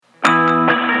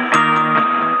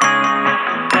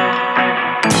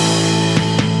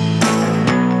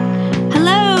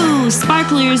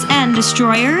Sparklers and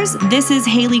Destroyers. This is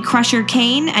Haley Crusher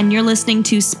Kane, and you're listening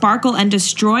to Sparkle and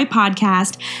Destroy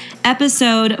podcast,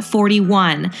 episode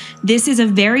 41. This is a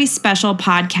very special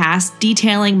podcast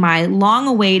detailing my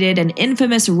long-awaited and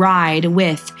infamous ride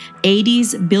with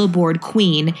 80s Billboard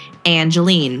queen,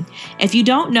 Angeline. If you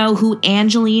don't know who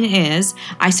Angeline is,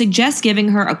 I suggest giving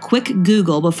her a quick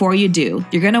Google before you do.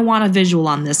 You're going to want a visual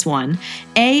on this one.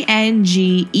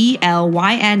 Angelyne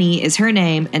is her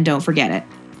name, and don't forget it.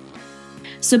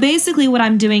 So basically what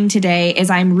I'm doing today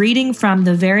is I'm reading from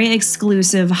the very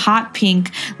exclusive hot pink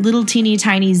little teeny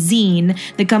tiny zine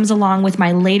that comes along with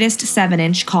my latest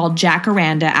 7-inch called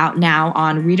Jacaranda, out now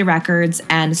on Rita Records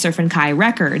and Surf and Kai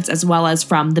Records, as well as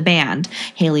from the band,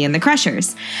 Haley and the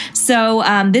Crushers. So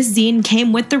this zine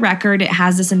came with the record. It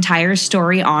has this entire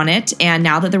story on it, and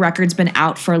now that the record's been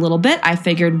out for a little bit, I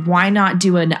figured why not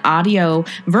do an audio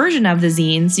version of the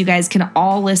zine so you guys can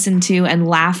all listen to and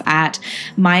laugh at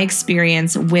my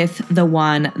experience with the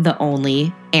one, the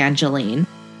only, Angeline.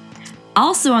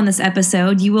 Also on this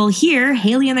episode, you will hear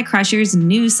Haley and the Crushers'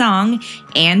 new song,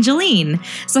 Angeline.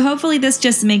 So hopefully this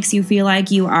just makes you feel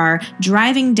like you are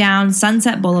driving down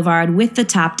Sunset Boulevard with the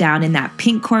top down in that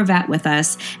pink Corvette with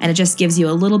us, and it just gives you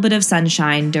a little bit of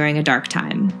sunshine during a dark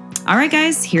time. All right,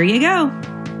 guys, here you go.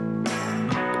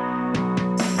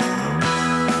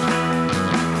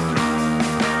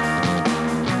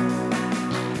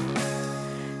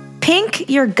 Pink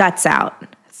your guts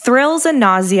out. Thrills and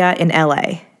nausea in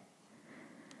LA.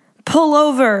 Pull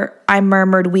over, I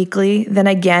murmured weakly, then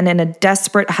again in a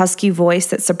desperate husky voice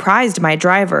that surprised my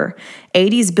driver,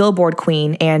 80s Billboard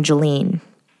queen Angeline.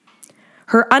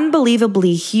 Her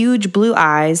unbelievably huge blue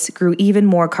eyes grew even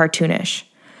more cartoonish.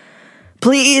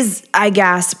 Please, I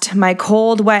gasped, my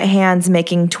cold, wet hands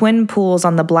making twin pools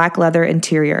on the black leather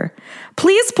interior.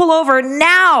 Please pull over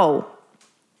now!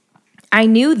 I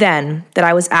knew then that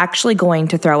I was actually going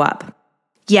to throw up.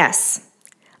 Yes,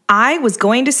 I was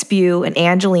going to spew in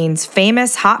Angeline's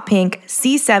famous hot pink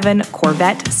C7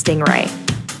 Corvette Stingray.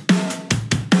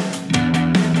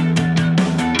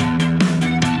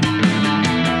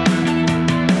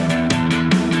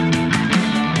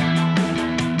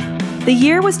 The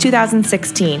year was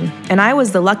 2016, and I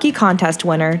was the lucky contest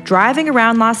winner driving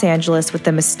around Los Angeles with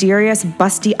the mysterious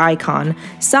busty icon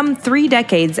some 3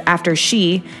 decades after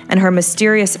she and her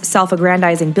mysterious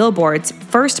self-aggrandizing billboards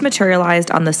first materialized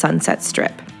on the Sunset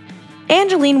Strip.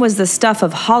 Angeline was the stuff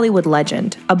of Hollywood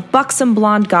legend, a buxom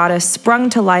blonde goddess sprung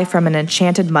to life from an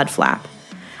enchanted mudflap.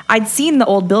 I'd seen the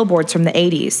old billboards from the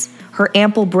 80s, her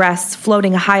ample breasts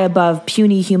floating high above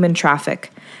puny human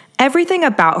traffic. Everything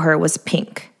about her was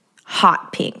pink.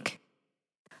 Hot pink.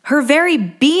 Her very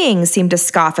being seemed to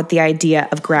scoff at the idea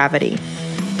of gravity.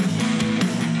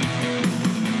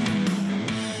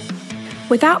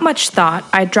 Without much thought,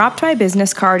 I dropped my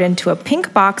business card into a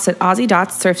pink box at Aussie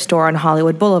Dot's thrift store on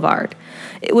Hollywood Boulevard.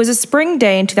 It was a spring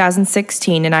day in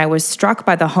 2016, and I was struck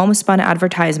by the homespun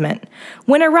advertisement.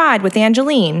 Win a ride with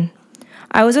Angeline.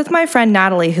 I was with my friend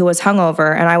Natalie, who was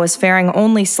hungover, and I was faring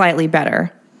only slightly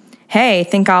better. Hey,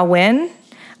 think I'll win?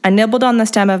 I nibbled on the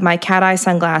stem of my cat-eye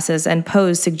sunglasses and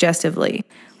posed suggestively.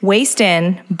 Waist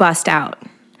in, bust out.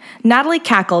 Natalie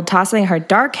cackled, tossing her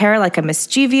dark hair like a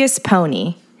mischievous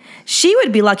pony. She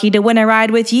would be lucky to win a ride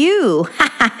with you.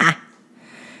 Ha ha ha.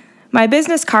 My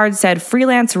business card said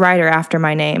freelance writer after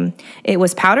my name. It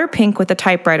was powder pink with a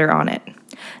typewriter on it.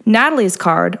 Natalie's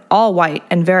card, all white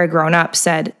and very grown up,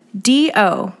 said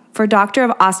D.O. for Doctor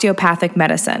of Osteopathic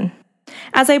Medicine.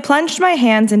 As I plunged my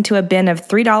hands into a bin of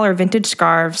 $3 vintage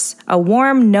scarves, a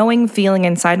warm, knowing feeling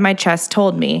inside my chest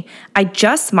told me I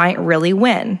just might really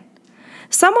win.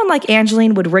 Someone like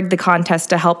Angeline would rig the contest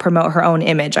to help promote her own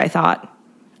image, I thought.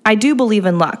 I do believe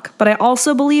in luck, but I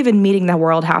also believe in meeting the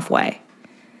world halfway.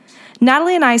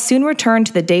 Natalie and I soon returned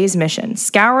to the day's mission,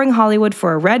 scouring Hollywood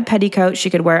for a red petticoat she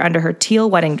could wear under her teal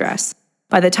wedding dress.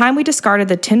 By the time we discarded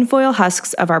the tinfoil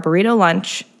husks of our burrito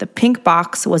lunch, the pink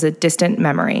box was a distant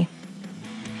memory.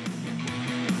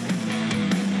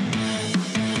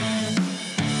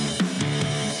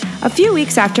 A few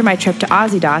weeks after my trip to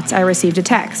Aussie Dots, I received a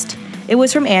text. It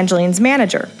was from Angeline's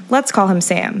manager. Let's call him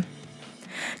Sam.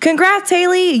 Congrats,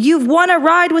 Haley! You've won a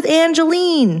ride with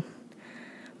Angeline!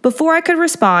 Before I could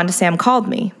respond, Sam called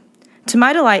me. To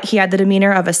my delight, he had the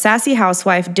demeanor of a sassy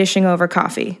housewife dishing over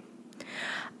coffee.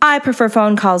 I prefer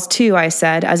phone calls too, I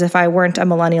said, as if I weren't a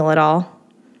millennial at all.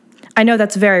 I know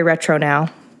that's very retro now.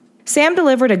 Sam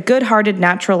delivered a good-hearted,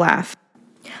 natural laugh.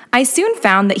 I soon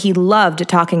found that he loved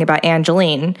talking about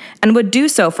Angeline, and would do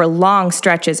so for long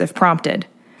stretches if prompted.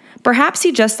 Perhaps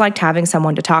he just liked having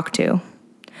someone to talk to.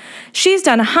 She's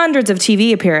done hundreds of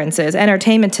TV appearances,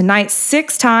 Entertainment Tonight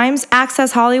 6 times,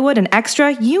 Access Hollywood, and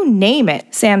Extra, you name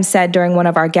it, Sam said during one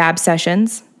of our Gab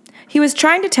sessions. He was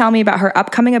trying to tell me about her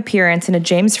upcoming appearance in a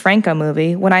James Franco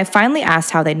movie when I finally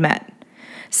asked how they'd met.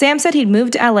 Sam said he'd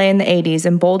moved to LA in the 80s,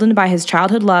 emboldened by his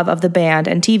childhood love of the band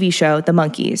and TV show The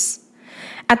Monkees.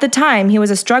 At the time, he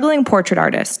was a struggling portrait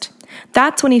artist.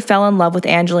 That's when he fell in love with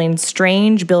Angeline's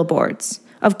strange billboards.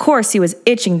 Of course, he was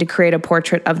itching to create a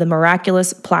portrait of the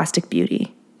miraculous plastic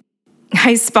beauty.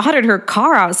 I spotted her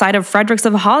car outside of Fredericks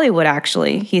of Hollywood,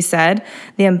 actually, he said,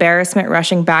 the embarrassment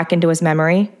rushing back into his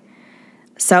memory.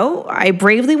 So I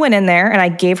bravely went in there and I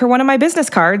gave her one of my business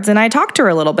cards and I talked to her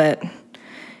a little bit.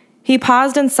 He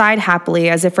paused and sighed happily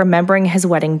as if remembering his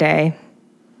wedding day.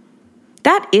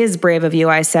 That is brave of you,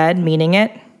 I said, meaning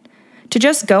it. To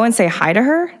just go and say hi to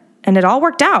her, and it all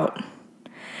worked out.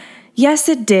 Yes,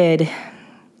 it did.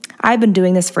 I've been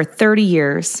doing this for 30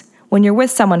 years. When you're with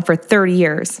someone for 30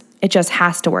 years, it just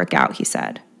has to work out, he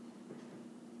said.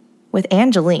 With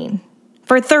Angeline.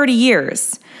 For 30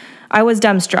 years. I was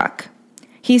dumbstruck.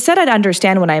 He said I'd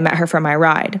understand when I met her for my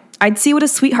ride. I'd see what a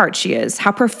sweetheart she is,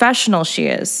 how professional she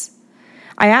is.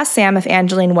 I asked Sam if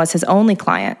Angeline was his only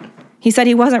client. He said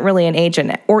he wasn't really an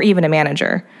agent or even a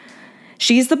manager.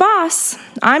 She's the boss.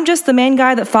 I'm just the main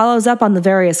guy that follows up on the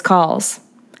various calls.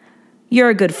 You're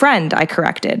a good friend, I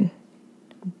corrected.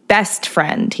 Best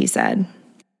friend, he said.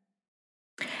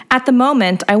 At the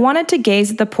moment, I wanted to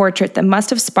gaze at the portrait that must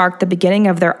have sparked the beginning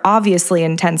of their obviously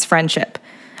intense friendship.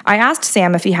 I asked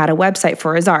Sam if he had a website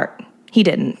for his art. He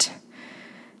didn't.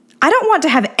 I don't want to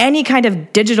have any kind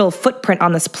of digital footprint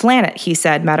on this planet, he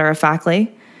said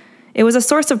matter-of-factly. It was a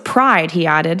source of pride, he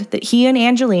added, that he and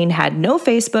Angeline had no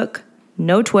Facebook,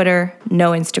 no Twitter,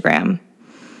 no Instagram.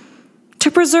 To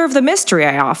preserve the mystery,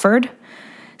 I offered.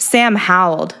 Sam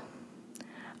howled.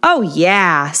 Oh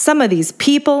yeah, some of these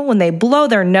people, when they blow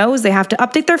their nose, they have to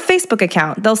update their Facebook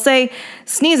account. They'll say,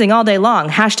 sneezing all day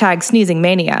long, #sneezing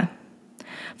mania.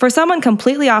 For someone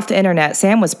completely off the internet,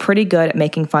 Sam was pretty good at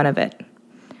making fun of it.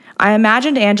 I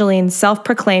imagined Angeline's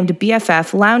self-proclaimed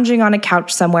BFF lounging on a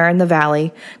couch somewhere in the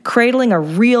valley, cradling a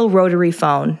real rotary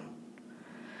phone.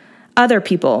 Other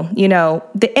people,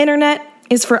 the internet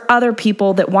is for other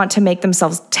people that want to make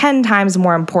themselves 10 times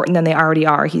more important than they already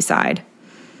are, he sighed.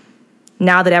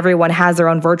 Now that everyone has their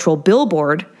own virtual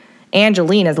billboard,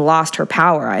 Angeline has lost her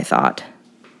power, I thought.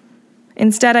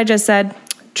 Instead, I just said,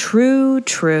 true,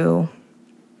 true.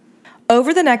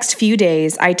 Over the next few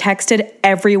days, I texted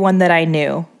everyone that I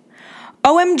knew.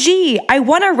 OMG, I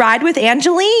want to ride with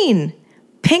Angeline!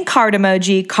 Pink heart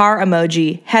emoji, car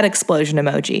emoji, head explosion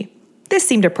emoji. This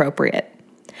seemed appropriate.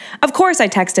 Of course, I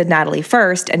texted Natalie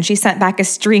first, and she sent back a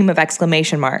stream of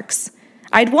exclamation marks.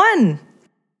 I'd won!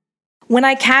 When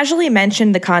I casually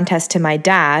mentioned the contest to my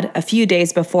dad a few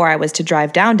days before I was to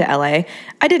drive down to LA,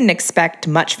 I didn't expect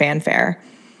much fanfare.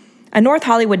 A North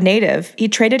Hollywood native, he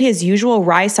traded his usual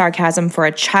wry sarcasm for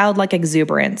a childlike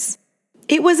exuberance.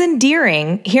 It was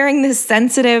endearing, hearing this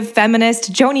sensitive,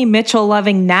 feminist, Joni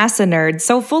Mitchell-loving NASA nerd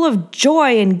so full of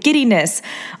joy and giddiness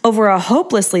over a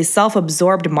hopelessly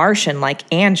self-absorbed Martian like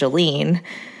Angeline.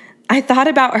 I thought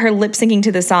about her lip-syncing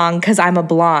to the song "'Cause I'm a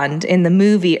Blonde" in the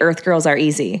movie Earth Girls Are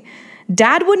Easy.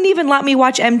 Dad wouldn't even let me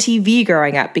watch MTV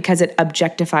growing up because it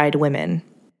objectified women.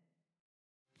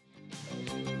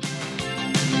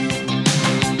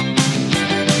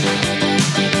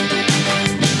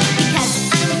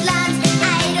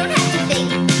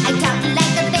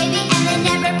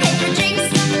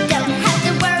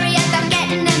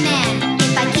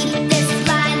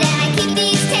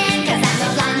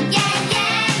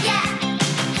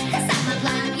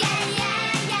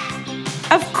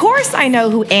 Of course I know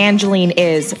who Angeline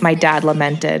is, my dad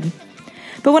lamented.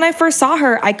 But when I first saw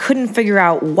her, I couldn't figure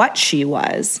out what she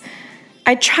was.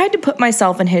 I tried to put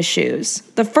myself in his shoes.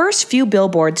 The first few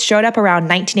billboards showed up around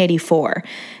 1984.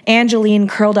 Angeline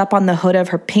curled up on the hood of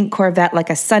her pink Corvette like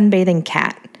a sunbathing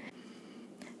cat.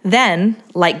 Then,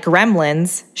 like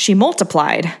gremlins, she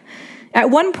multiplied. At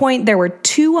one point, there were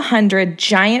 200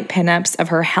 giant pinups of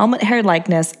her helmet hair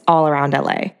likeness all around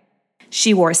LA.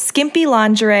 She wore skimpy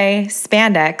lingerie,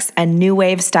 spandex, and new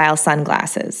wave style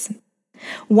sunglasses.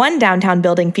 One downtown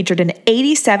building featured an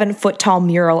 87-foot-tall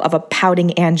mural of a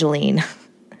pouting Angeline.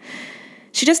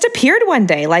 She just appeared one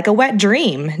day like a wet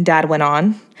dream, Dad went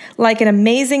on. Like an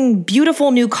amazing,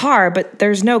 beautiful new car, but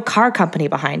there's no car company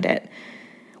behind it.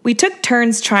 We took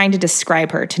turns trying to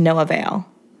describe her to no avail.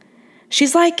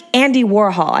 She's like Andy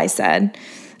Warhol, I said.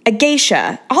 A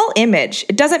geisha, all image.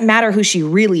 It doesn't matter who she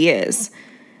really is.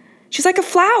 She's like a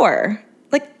flower.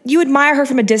 Like, you admire her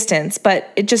from a distance, but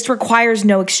it just requires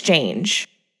no exchange.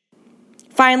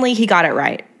 Finally, he got it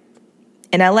right.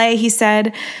 In LA, he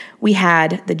said, we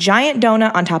had the giant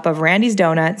donut on top of Randy's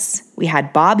Donuts, we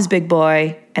had Bob's Big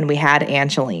Boy, and we had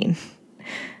Angeline.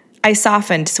 I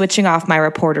softened, switching off my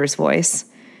reporter's voice.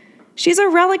 She's a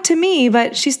relic to me,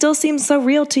 but she still seems so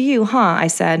real to you, huh? I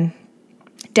said.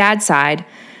 Dad sighed.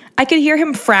 I could hear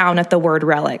him frown at the word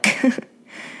relic.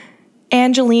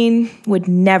 Angeline would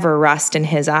never rust in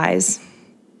his eyes.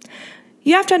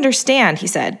 You have to understand, he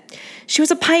said. She was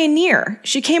a pioneer.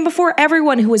 She came before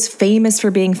everyone who was famous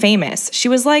for being famous. She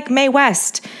was like Mae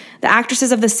West, the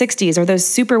actresses of the 60s, or those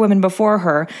superwomen before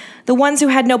her, the ones who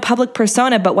had no public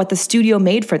persona but what the studio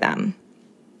made for them.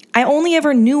 I only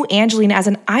ever knew Angeline as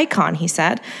an icon, he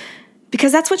said,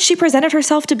 because that's what she presented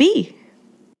herself to be.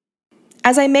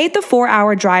 As I made the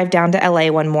 4-hour drive down to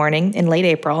LA one morning in late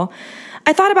April,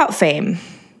 I thought about fame.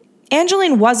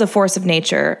 Angeline was a force of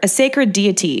nature, a sacred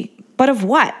deity, but of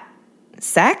what?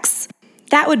 Sex?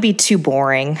 That would be too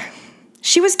boring.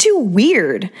 She was too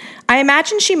weird. I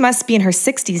imagine she must be in her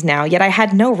 60s now, yet I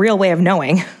had no real way of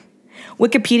knowing.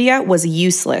 Wikipedia was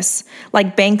useless.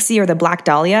 Like Banksy or the Black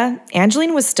Dahlia,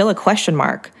 Angeline was still a question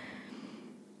mark.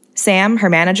 Sam, her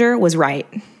manager, was right.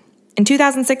 In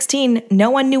 2016, no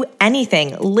one knew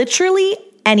anything, literally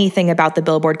anything about the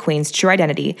Billboard Queen's true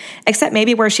identity, except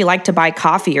maybe where she liked to buy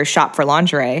coffee or shop for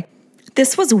lingerie.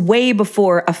 This was way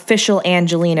before official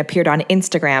Angeline appeared on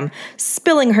Instagram,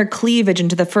 spilling her cleavage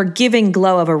into the forgiving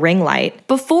glow of a ring light.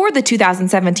 Before the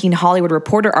 2017 Hollywood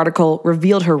Reporter article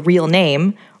revealed her real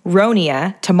name,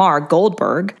 Ronia Tamar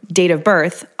Goldberg, date of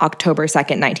birth, October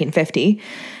 2nd, 1950,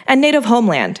 and native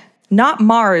homeland, not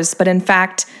Mars, but in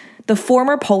fact, the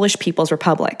former Polish People's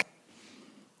Republic.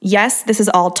 Yes, this is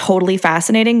all totally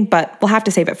fascinating, but we'll have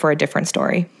to save it for a different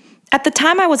story. At the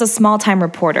time, I was a small-time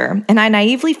reporter, and I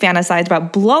naively fantasized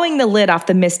about blowing the lid off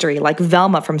the mystery like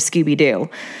Velma from Scooby-Doo.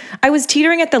 I was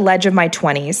teetering at the ledge of my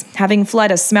 20s, having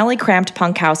fled a smelly, cramped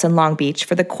punk house in Long Beach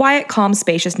for the quiet, calm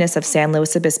spaciousness of San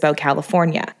Luis Obispo,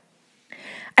 California.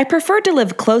 I preferred to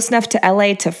live close enough to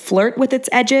LA to flirt with its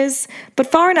edges, but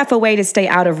far enough away to stay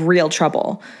out of real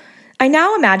trouble. I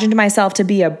now imagined myself to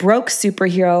be a broke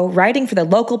superhero writing for the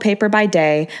local paper by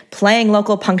day, playing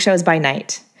local punk shows by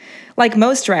night. Like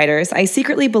most writers, I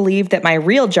secretly believed that my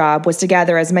real job was to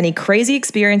gather as many crazy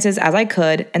experiences as I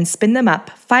could and spin them up,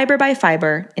 fiber by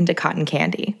fiber, into cotton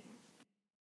candy.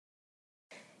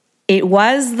 It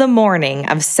was the morning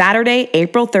of Saturday,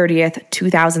 April 30th,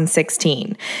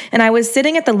 2016, and I was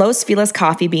sitting at the Los Feliz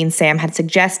coffee bean Sam had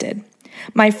suggested.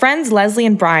 My friends Leslie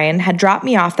and Brian had dropped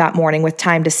me off that morning with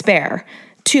time to spare.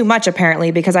 Too much,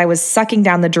 apparently, because I was sucking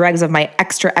down the dregs of my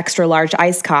extra large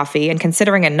iced coffee and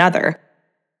considering another.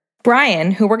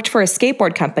 Brian, who worked for a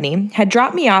skateboard company, had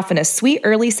dropped me off in a sweet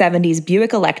early 70s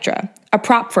Buick Electra, a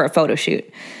prop for a photo shoot.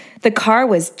 The car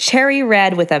was cherry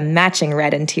red with a matching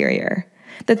red interior.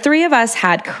 The three of us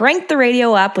had cranked the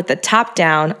radio up with the top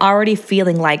down, already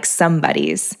feeling like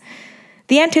somebodies.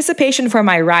 The anticipation for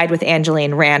my ride with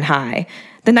Angeline ran high.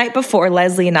 The night before,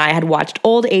 Leslie and I had watched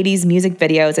old 80s music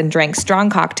videos and drank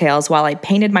strong cocktails while I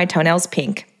painted my toenails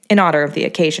pink, in honor of the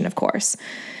occasion, of course.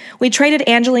 We traded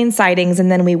Angeline sightings,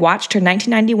 and then we watched her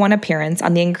 1991 appearance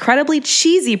on the incredibly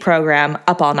cheesy program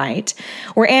Up All Night,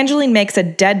 where Angeline makes a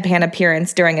deadpan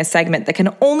appearance during a segment that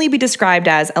can only be described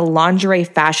as a lingerie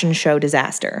fashion show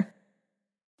disaster.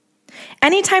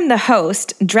 Anytime the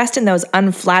host, dressed in those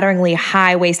unflatteringly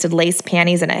high-waisted lace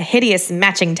panties and a hideous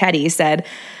matching teddy, said,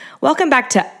 "Welcome back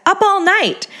to Up All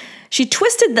Night," she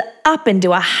twisted the up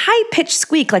into a high-pitched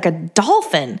squeak like a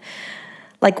dolphin.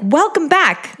 Like, "Welcome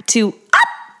back to Up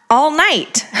All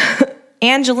Night."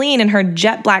 Angeline, in her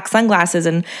jet black sunglasses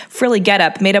and frilly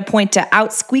getup, made a point to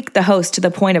outsqueak the host to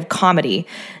the point of comedy.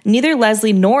 Neither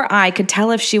Leslie nor I could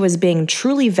tell if she was being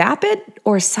truly vapid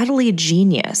or subtly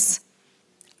genius.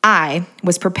 I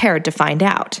was prepared to find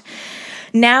out.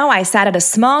 Now I sat at a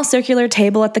small circular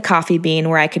table at the Coffee Bean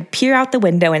where I could peer out the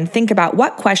window and think about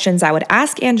what questions I would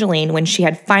ask Angeline when she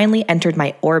had finally entered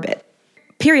my orbit.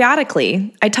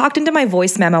 Periodically, I talked into my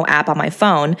voice memo app on my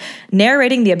phone,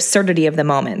 narrating the absurdity of the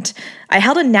moment. I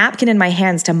held a napkin in my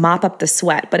hands to mop up the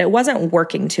sweat, but it wasn't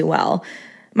working too well.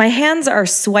 My hands are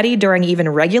sweaty during even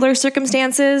regular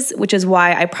circumstances, which is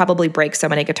why I probably break so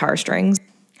many guitar strings.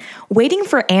 Waiting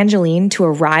for Angeline to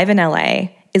arrive in LA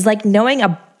is like knowing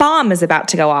a bomb is about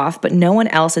to go off, but no one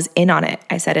else is in on it,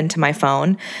 I said into my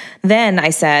phone. Then I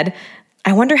said,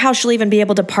 I wonder how she'll even be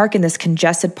able to park in this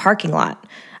congested parking lot.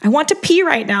 I want to pee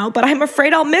right now, but I'm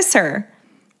afraid I'll miss her.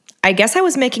 I guess I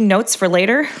was making notes for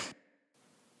later.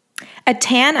 A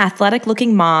tan,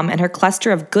 athletic-looking mom and her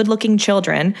cluster of good-looking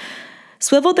children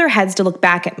swiveled their heads to look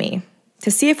back at me, to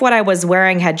see if what I was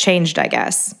wearing had changed, I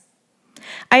guess.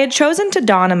 I had chosen to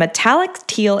don a metallic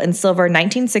teal and silver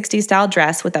 1960s style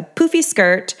dress with a poofy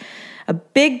skirt, a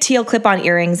big teal clip-on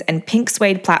earrings, and pink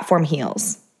suede platform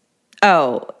heels.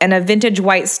 Oh, and a vintage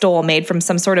white stole made from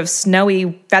some sort of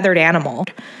snowy feathered animal.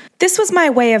 This was my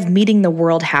way of meeting the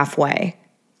world halfway.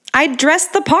 I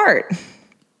dressed the part.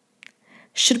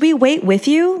 "Should we wait with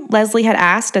you?" Leslie had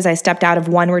asked as I stepped out of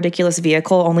one ridiculous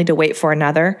vehicle only to wait for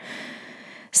another.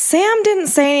 "Sam didn't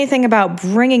say anything about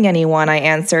bringing anyone," I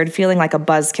answered, feeling like a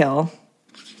buzzkill.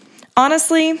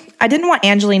 Honestly, I didn't want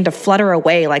Angeline to flutter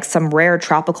away like some rare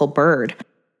tropical bird.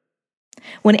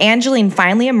 When Angeline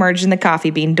finally emerged in the coffee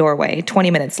bean doorway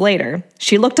 20 minutes later,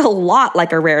 she looked a lot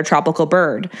like a rare tropical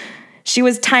bird. She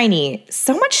was tiny,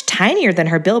 so much tinier than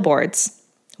her billboards.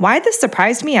 Why this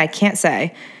surprised me, I can't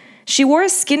say. She wore a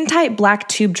skin-tight black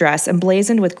tube dress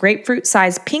emblazoned with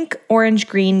grapefruit-sized pink, orange,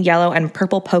 green, yellow, and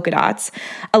purple polka dots,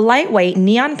 a lightweight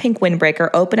neon pink windbreaker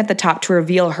open at the top to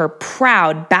reveal her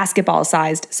proud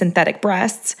basketball-sized synthetic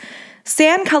breasts,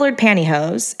 sand-colored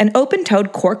pantyhose, and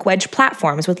open-toed cork wedge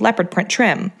platforms with leopard print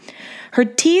trim. Her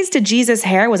teased to Jesus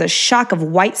hair was a shock of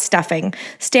white stuffing,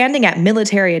 standing at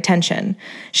military attention.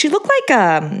 She looked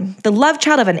like the love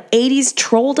child of an 80s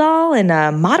troll doll and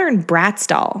a modern Bratz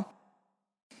doll.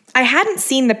 I hadn't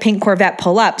seen the pink Corvette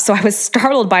pull up, so I was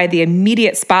startled by the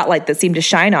immediate spotlight that seemed to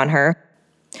shine on her.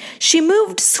 She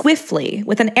moved swiftly,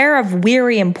 with an air of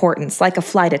weary importance, like a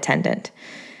flight attendant.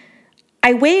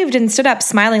 I waved and stood up,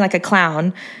 smiling like a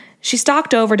clown. She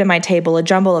stalked over to my table, a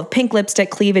jumble of pink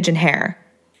lipstick, cleavage, and hair.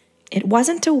 It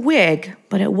wasn't a wig,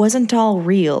 but it wasn't all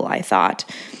real, I thought.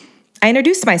 I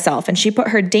introduced myself, and she put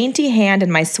her dainty hand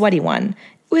in my sweaty one.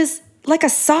 It was like a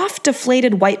soft,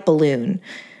 deflated white balloon.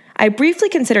 I briefly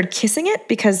considered kissing it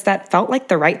because that felt like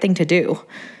the right thing to do.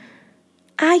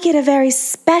 "I get a very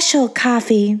special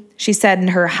coffee," she said in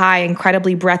her high,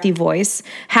 incredibly breathy voice,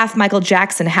 half Michael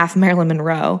Jackson, half Marilyn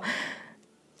Monroe.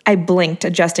 I blinked,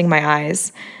 adjusting my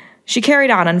eyes. She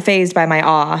carried on, unfazed by my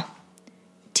awe.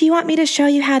 "Do you want me to show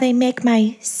you how they make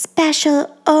my special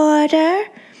order?"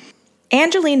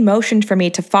 Angeline motioned for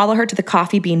me to follow her to the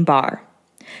coffee bean bar.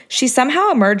 She somehow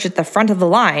emerged at the front of the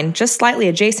line, just slightly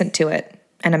adjacent to it.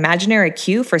 An imaginary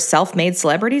cue for self-made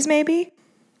celebrities, maybe?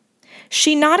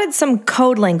 She nodded some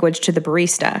code language to the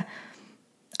barista.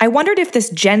 I wondered if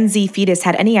this Gen Z fetus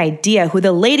had any idea who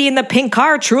the lady in the pink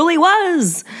car truly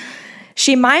was.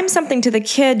 She mimed something to the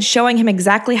kid, showing him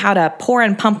exactly how to pour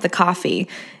and pump the coffee.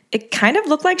 It kind of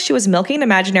looked like she was milking an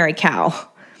imaginary cow.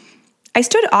 I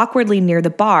stood awkwardly near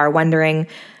the bar, wondering,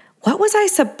 what was I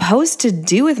supposed to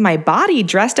do with my body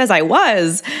dressed as I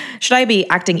was? Should I be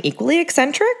acting equally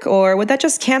eccentric, or would that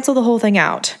just cancel the whole thing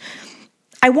out?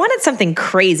 I wanted something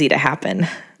crazy to happen.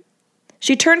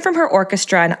 She turned from her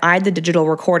orchestra and eyed the digital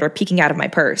recorder peeking out of my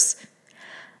purse.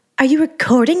 "Are you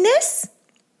recording this?"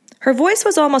 Her voice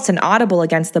was almost inaudible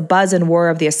against the buzz and whir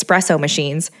of the espresso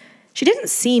machines. She didn't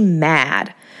seem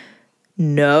mad.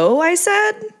 "No," I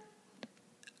said.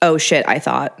 Oh shit, I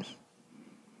thought.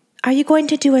 "Are you going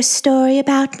to do a story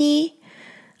about me?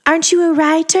 Aren't you a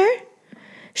writer?"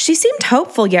 She seemed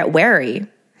hopeful yet wary.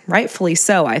 Rightfully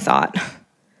so, I thought.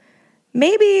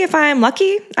 "Maybe if I'm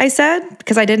lucky," I said,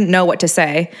 because I didn't know what to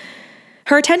say.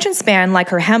 Her attention span, like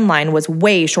her hemline, was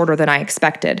way shorter than I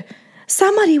expected.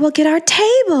 "Somebody will get our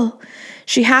table."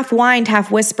 She half whined,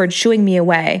 half whispered, shooing me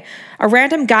away. A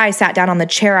random guy sat down on the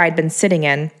chair I'd been sitting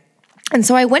in, and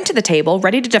so I went to the table,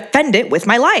 ready to defend it with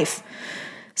my life.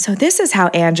 So this is how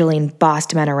Angeline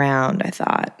bossed men around, I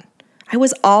thought. I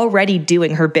was already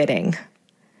doing her bidding.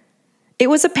 It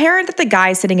was apparent that the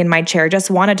guy sitting in my chair just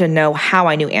wanted to know how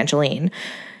I knew Angeline.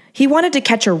 He wanted to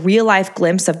catch a real-life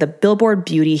glimpse of the billboard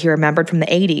beauty he remembered from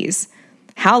the 80s.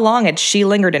 How long had she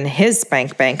lingered in his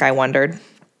spank bank, I wondered.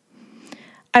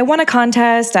 I won a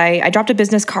contest, I dropped a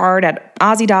business card at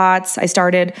Aussie Dots, I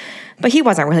started, but he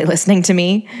wasn't really listening to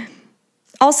me.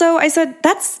 Also, I said,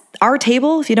 "That's our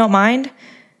table, if you don't mind."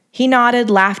 He nodded,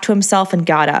 laughed to himself, and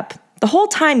got up. The whole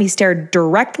time he stared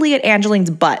directly at Angeline's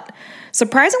butt,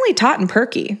 surprisingly taut and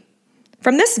perky.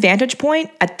 From this vantage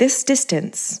point, at this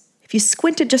distance, if you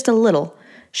squinted just a little,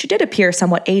 she did appear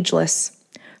somewhat ageless.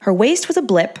 Her waist was a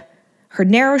blip, her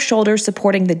narrow shoulders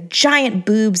supporting the giant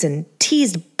boobs and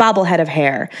teased bobblehead of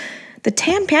hair. The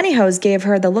tan pantyhose gave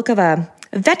her the look of a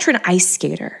veteran ice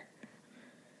skater.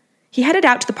 He headed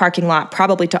out to the parking lot,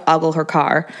 probably to ogle her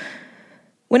car.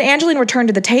 When Angeline returned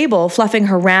to the table, fluffing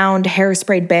her round,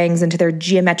 hair-sprayed bangs into their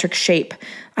geometric shape,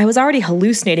 I was already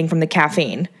hallucinating from the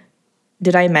caffeine.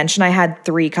 Did I mention I had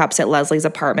 3 cups at Leslie's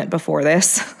apartment before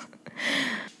this?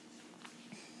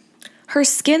 Her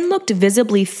skin looked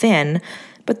visibly thin,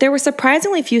 but there were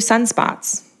surprisingly few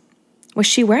sunspots. Was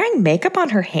she wearing makeup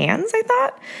on her hands, I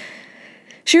thought?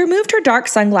 She removed her dark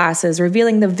sunglasses,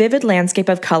 revealing the vivid landscape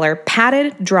of color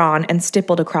patted, drawn, and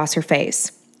stippled across her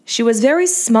face. She was very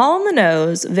small in the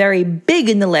nose, very big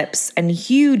in the lips, and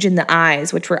huge in the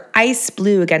eyes, which were ice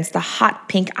blue against the hot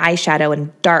pink eyeshadow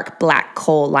and dark black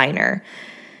kohl liner.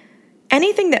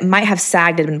 Anything that might have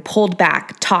sagged had been pulled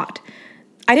back, taut.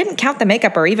 I didn't count the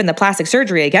makeup or even the plastic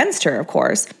surgery against her, of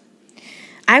course.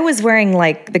 I was wearing,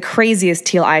 the craziest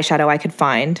teal eyeshadow I could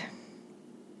find.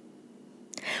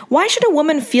 Why should a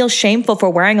woman feel shameful for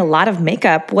wearing a lot of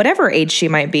makeup, whatever age she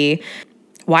might be?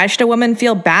 Why should a woman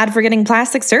feel bad for getting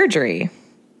plastic surgery?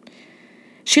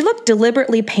 She looked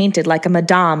deliberately painted like a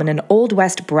madame in an Old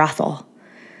West brothel.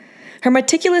 Her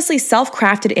meticulously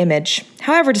self-crafted image,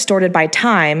 however distorted by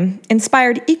time,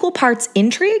 inspired equal parts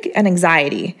intrigue and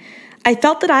anxiety. I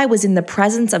felt that I was in the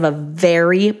presence of a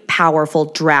very powerful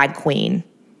drag queen.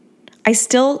 I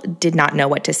still did not know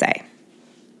what to say.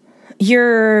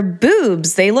 "Your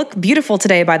boobs, they look beautiful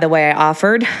today, by the way," I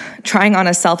offered, trying on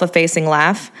a self-effacing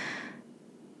laugh.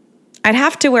 "I'd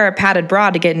have to wear a padded bra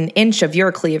to get an inch of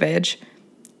your cleavage."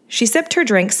 She sipped her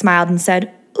drink, smiled, and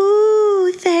said,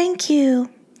 "Ooh, thank you."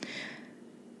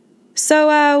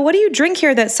 "So, what do you drink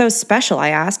here that's so special?" I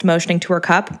asked, motioning to her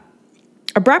cup.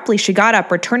 Abruptly, she got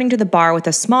up, returning to the bar with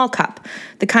a small cup,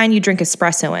 the kind you drink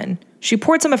espresso in. She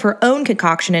poured some of her own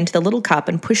concoction into the little cup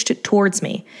and pushed it towards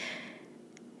me.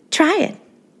 "Try it.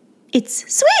 It's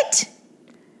sweet."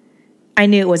 I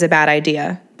knew it was a bad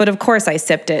idea, but of course I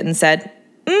sipped it and said,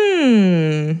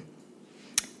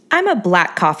 I'm a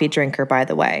black coffee drinker, by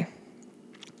the way.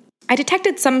 I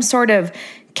detected some sort of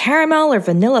caramel or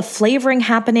vanilla flavoring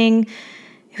happening.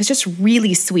 It was just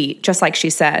really sweet, just like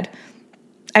she said.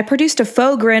 I produced a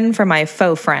faux grin for my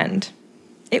faux friend.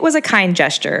 It was a kind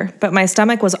gesture, but my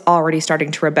stomach was already starting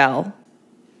to rebel.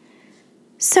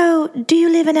 "So, do you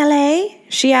live in LA?"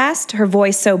 she asked, her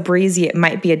voice so breezy it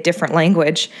might be a different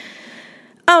language.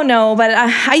 "Oh, no, but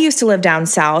I used to live down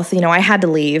south. I had to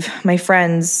leave. My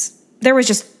friends, there was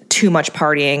just too much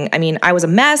partying. I was a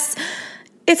mess.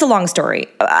 It's a long story.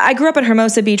 I grew up in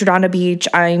Hermosa Beach, Redondo Beach.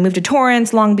 I moved to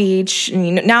Torrance, Long Beach.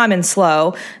 And now I'm in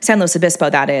SLO, San Luis Obispo,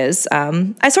 that is.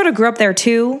 I sort of grew up there,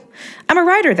 too. I'm a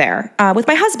writer there with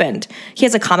my husband. He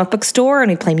has a comic book store,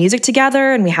 and we play music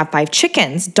together, and we have 5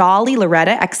 chickens, Dolly,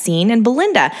 Loretta, Exene, and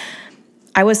Belinda."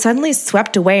 I was suddenly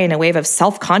swept away in a wave of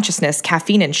self-consciousness,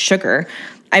 caffeine, and sugar.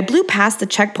 I blew past the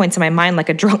checkpoints in my mind like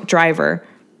a drunk driver.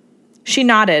 She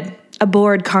nodded, a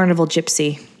bored carnival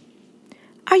gypsy.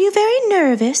 "Are you very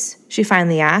nervous?" she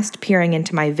finally asked, peering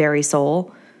into my very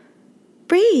soul.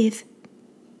 "Breathe."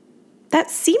 That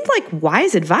seemed like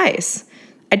wise advice.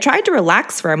 I tried to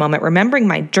relax for a moment, remembering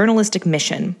my journalistic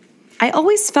mission. I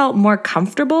always felt more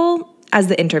comfortable as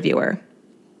the interviewer.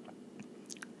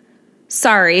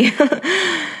 "Sorry.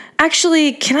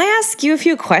 Actually, can I ask you a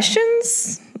few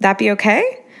questions? That be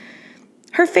okay?"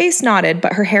 Her face nodded,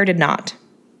 but her hair did not.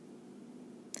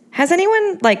 "Has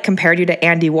anyone, compared you to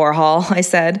Andy Warhol?" I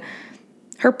said.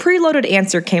 Her preloaded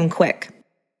answer came quick.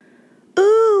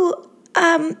 "Ooh,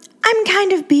 I'm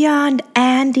kind of beyond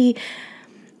Andy.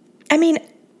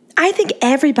 I think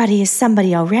everybody is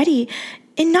somebody already,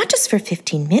 and not just for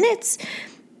 15 minutes.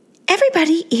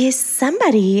 Everybody is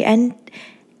somebody, and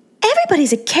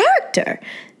everybody's a character.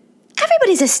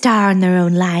 Everybody's a star in their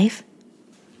own life."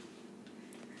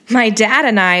 "My dad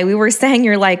and I, we were saying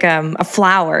you're like a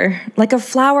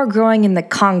flower growing in the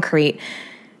concrete."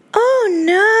 "Oh,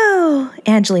 no,"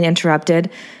 Angeline interrupted.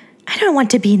 "I don't want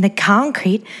to be in the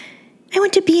concrete. I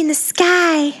want to be in the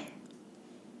sky."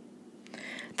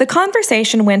 The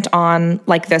conversation went on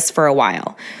like this for a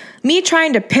while. Me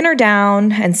trying to pin her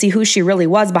down and see who she really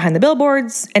was behind the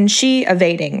billboards, and she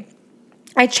evading.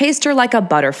 I chased her like a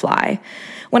butterfly.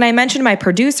 When I mentioned my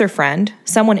producer friend,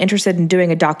 someone interested in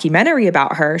doing a documentary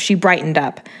about her, she brightened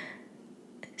up.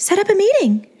 "Set up a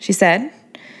meeting," she said.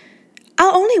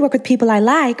 "I'll only work with people I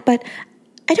like, but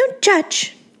I don't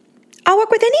judge. I'll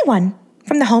work with anyone,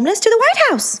 from the homeless to the White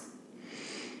House."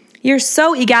 "You're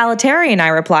so egalitarian," I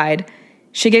replied.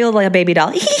 She giggled like a baby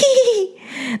doll,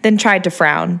 then tried to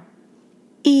frown.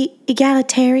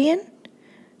 "Egalitarian?"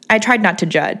 I tried not to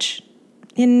judge.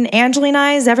 "In Angeline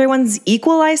eyes, everyone's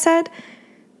equal," I said.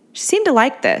 She seemed to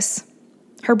like this.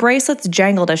 Her bracelets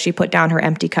jangled as she put down her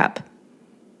empty cup.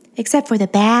 "Except for the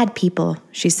bad people,"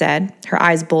 she said, her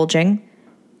eyes bulging.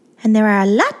 "And there are a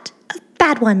lot of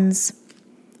bad ones."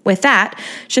 With that,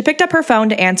 she picked up her phone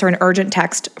to answer an urgent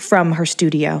text from her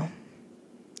studio.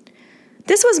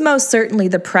 This was most certainly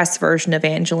the press version of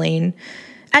Angeline.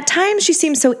 At times, she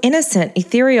seemed so innocent,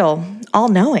 ethereal,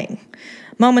 all-knowing.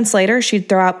 Moments later, she'd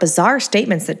throw out bizarre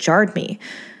statements that jarred me,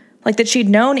 like that she'd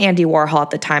known Andy Warhol at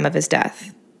the time of his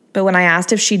death. But when I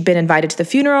asked if she'd been invited to the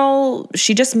funeral,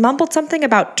 she just mumbled something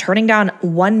about turning down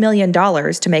 $1 million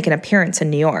to make an appearance in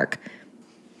New York.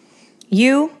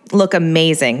 You look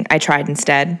amazing, I tried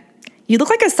instead. You look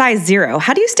like a size 0.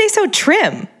 How do you stay so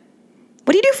trim?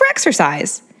 What do you do for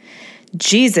exercise?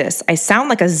 Jesus, I sound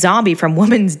like a zombie from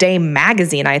Woman's Day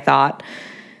magazine, I thought.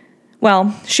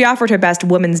 Well, she offered her best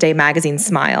Woman's Day magazine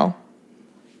smile.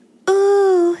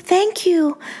 Ooh, thank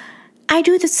you. I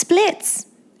do the splits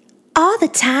all the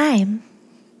time.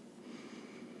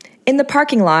 In the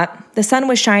parking lot, the sun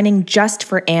was shining just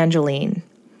for Angeline.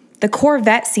 The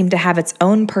Corvette seemed to have its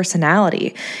own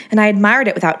personality, and I admired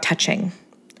it without touching.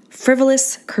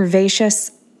 Frivolous,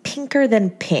 curvaceous, pinker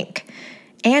than pink.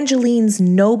 Angeline's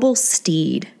noble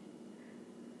steed.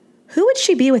 Who would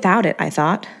she be without it, I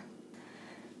thought.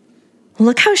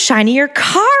 Look how shiny your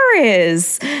car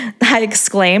is, I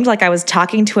exclaimed like I was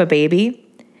talking to a baby.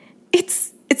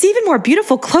 It's even more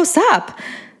beautiful close up.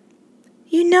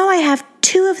 You know I have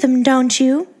 2 of them, don't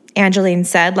you? Angeline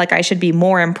said like I should be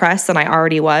more impressed than I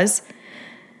already was.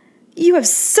 You have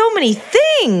so many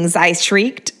things, I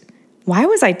shrieked. Why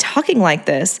was I talking like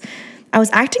this? I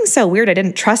was acting so weird I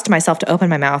didn't trust myself to open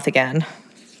my mouth again.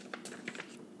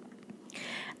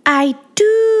 I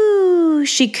do,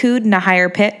 she cooed in a higher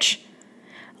pitch.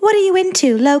 What are you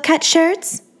into, low-cut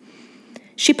shirts?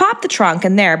 She popped the trunk,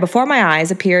 and there, before my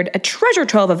eyes, appeared a treasure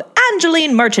trove of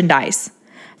Angeline merchandise.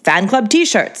 Fan club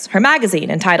t-shirts, her magazine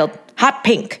entitled Hot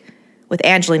Pink, with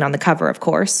Angeline on the cover, of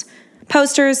course.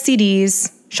 Posters,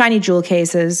 CDs, shiny jewel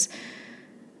cases.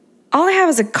 All I have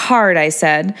is a card, I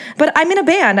said. But I'm in a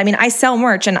band. I sell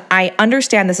merch, and I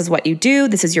understand this is what you do.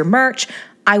 This is your merch.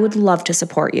 I would love to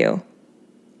support you.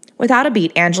 Without a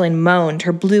beat, Angeline moaned,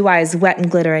 her blue eyes wet and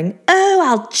glittering. Oh,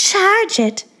 I'll charge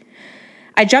it.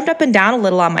 I jumped up and down a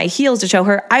little on my heels to show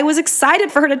her I was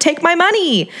excited for her to take my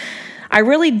money. I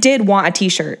really did want a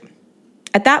t-shirt.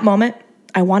 At that moment,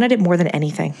 I wanted it more than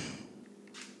anything.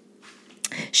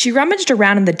 She rummaged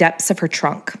around in the depths of her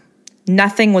trunk.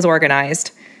 Nothing was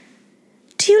organized.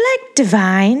 Do you like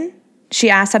Divine?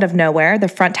 She asked out of nowhere, the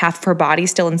front half of her body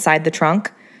still inside the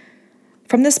trunk.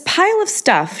 From this pile of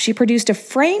stuff, she produced a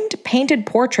framed, painted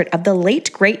portrait of the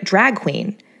late, great drag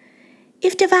queen.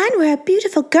 If Divine were a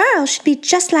beautiful girl, she'd be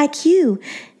just like you.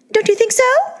 Don't you think so?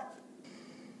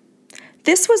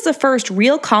 This was the first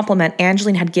real compliment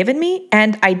Angeline had given me,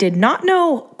 and I did not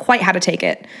know quite how to take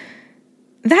it.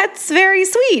 That's very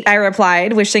sweet, I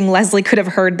replied, wishing Leslie could have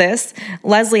heard this.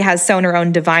 Leslie has sewn her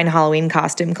own Divine Halloween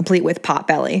costume, complete with pot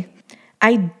belly.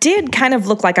 I did kind of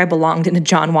look like I belonged in a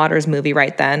John Waters movie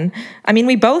right then.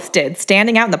 We both did,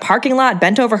 standing out in the parking lot,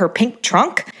 bent over her pink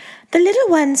trunk. The little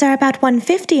ones are about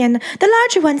 $150 and the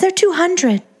larger ones are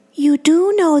 $200. You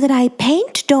do know that I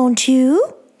paint, don't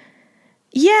you?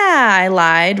 Yeah, I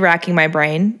lied, racking my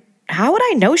brain. How would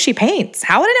I know she paints?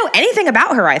 How would I know anything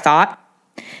about her, I thought.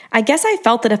 I guess I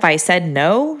felt that if I said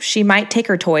no, she might take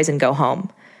her toys and go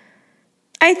home.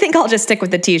 I think I'll just stick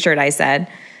with the t-shirt, I said.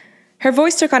 Her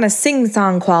voice took on a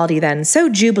sing-song quality then, so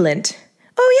jubilant.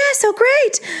 Oh yeah, so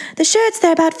great. The shirts,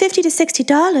 they're about $50 to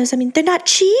 $60. They're not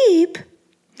cheap.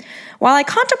 While I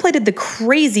contemplated the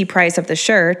crazy price of the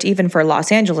shirt, even for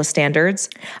Los Angeles standards,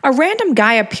 a random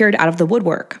guy appeared out of the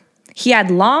woodwork. He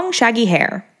had long, shaggy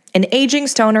hair, an aging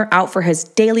stoner out for his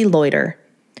daily loiter.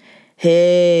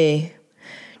 Hey,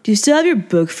 do you still have your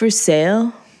book for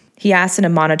sale? He asked in a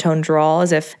monotone drawl,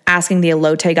 as if asking the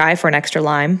elote guy for an extra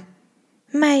lime.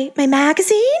 My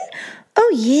magazine?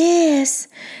 Oh, yes.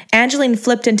 Angeline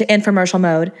flipped into infomercial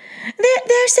mode.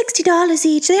 They're $60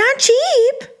 each. They aren't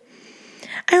cheap.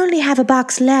 I only have a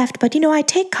box left, but I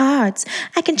take cards.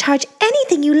 I can charge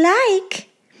anything you like.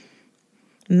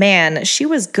 Man, she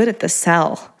was good at the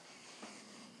sell.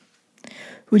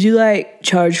 Would you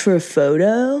charge for a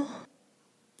photo?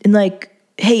 And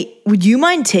hey, would you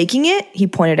mind taking it? He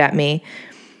pointed at me.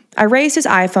 I raised his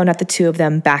iPhone at the two of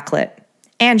them, backlit.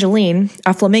 Angeline,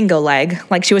 a flamingo leg,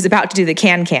 like she was about to do the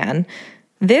can-can.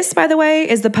 This, by the way,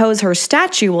 is the pose her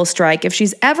statue will strike if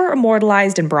she's ever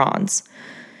immortalized in bronze.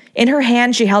 In her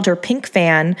hand, she held her pink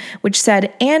fan, which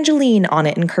said Angeline on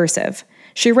it in cursive.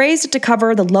 She raised it to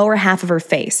cover the lower half of her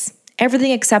face,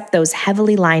 everything except those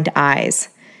heavily lined eyes.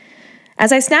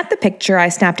 As I snapped the picture, I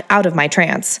snapped out of my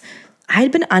trance. I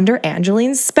had been under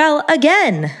Angeline's spell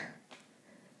again.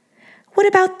 What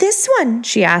about this one?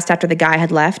 She asked after the guy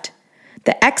had left.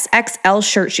 The XXL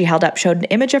shirt she held up showed an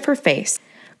image of her face,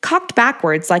 cocked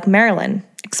backwards like Marilyn,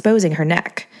 exposing her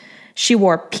neck. She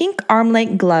wore pink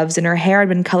arm-length gloves and her hair had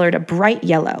been colored a bright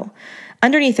yellow.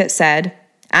 Underneath it said,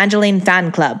 Angeline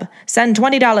Fan Club. Send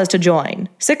 $20 to join.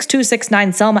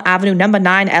 6269 Selma Avenue, number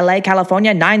 9, LA,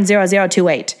 California,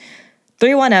 90028.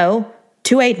 310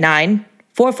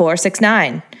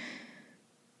 289-4469.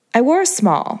 I wore a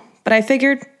small, but I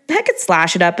figured I could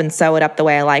slash it up and sew it up the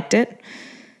way I liked it.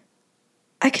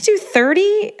 I could do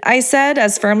 30, I said,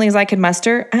 as firmly as I could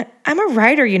muster. I'm a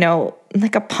writer,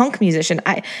 like a punk musician.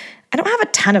 I don't have a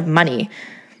ton of money.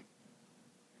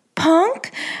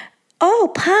 Punk?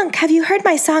 Oh, Punk, have you heard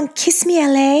my song Kiss Me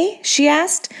LA? She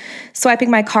asked, swiping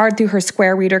my card through her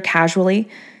square reader casually.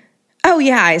 Oh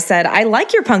yeah, I said, I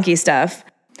like your punky stuff.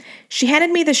 She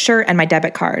handed me the shirt and my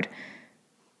debit card.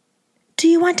 Do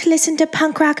you want to listen to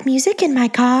punk rock music in my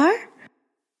car?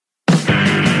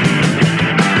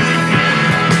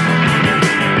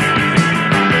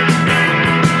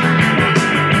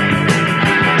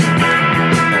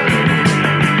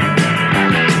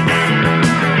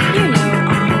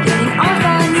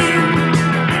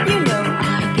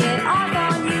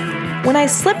 When I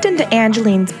slipped into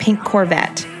Angeline's pink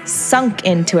Corvette, sunk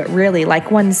into it really like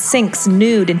one sinks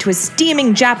nude into a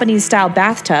steaming Japanese-style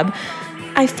bathtub,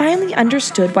 I finally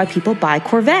understood why people buy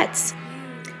Corvettes.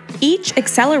 Each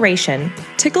acceleration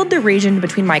tickled the region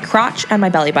between my crotch and my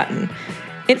belly button.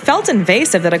 It felt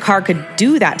invasive that a car could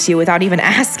do that to you without even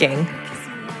asking.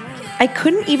 I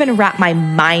couldn't even wrap my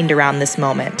mind around this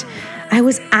moment. I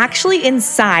was actually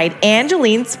inside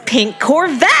Angeline's pink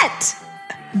Corvette!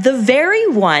 The very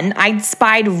one I'd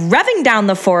spied revving down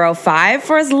the 405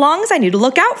 for as long as I knew to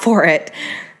look out for it.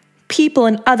 People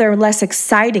in other less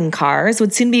exciting cars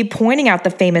would soon be pointing out the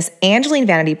famous Angeline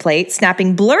vanity plate,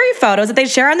 snapping blurry photos that they'd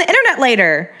share on the internet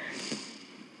later.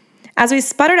 As we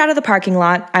sputtered out of the parking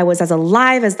lot, I was as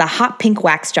alive as the hot pink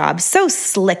wax job, so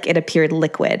slick it appeared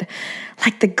liquid,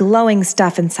 like the glowing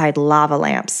stuff inside lava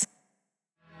lamps.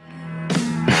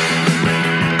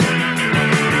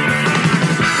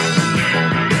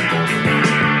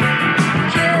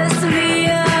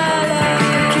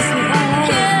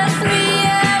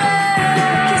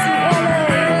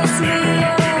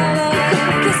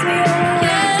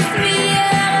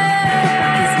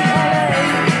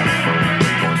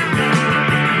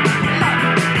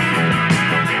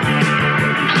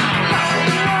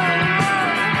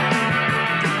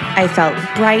 I felt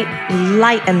bright,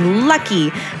 light, and lucky,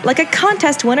 like a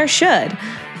contest winner should.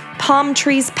 Palm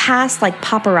trees passed like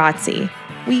paparazzi.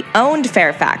 We owned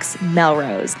Fairfax,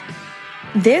 Melrose.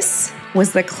 This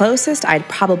was the closest I'd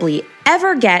probably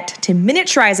ever get to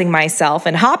miniaturizing myself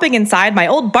and hopping inside my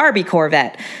old Barbie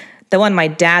Corvette, the one my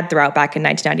dad threw out back in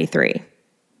 1993.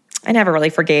 I never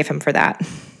really forgave him for that.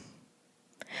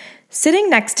 Sitting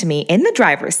next to me in the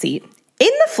driver's seat,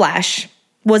 in the flesh,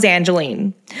 was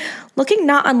Angeline, looking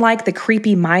not unlike the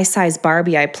creepy my-size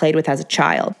Barbie I played with as a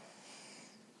child.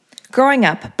 Growing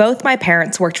up, both my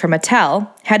parents worked for Mattel,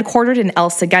 headquartered in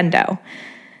El Segundo.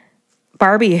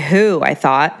 Barbie who, I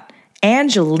thought?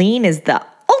 Angeline is the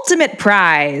ultimate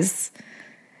prize.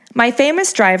 My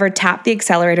famous driver tapped the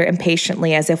accelerator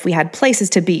impatiently as if we had places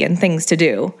to be and things to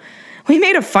do. We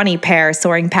made a funny pair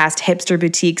soaring past hipster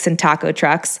boutiques and taco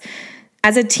trucks.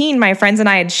 As a teen, my friends and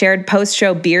I had shared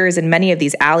post-show beers in many of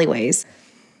these alleyways.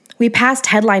 We passed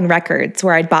Headline Records,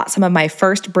 where I'd bought some of my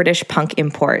first British punk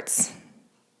imports.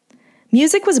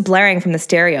 Music was blaring from the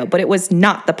stereo, but it was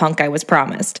not the punk I was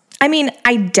promised. I mean,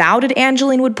 I doubted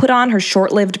Angeline would put on her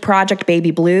short-lived project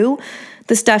Baby Blue,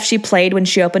 the stuff she played when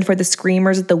she opened for the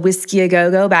Screamers at the Whiskey A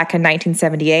Go-Go back in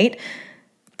 1978.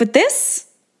 But this,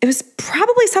 it was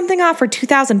probably something off her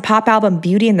 2000 pop album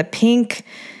Beauty and the Pink,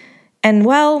 and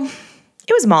well,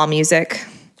 it was mall music.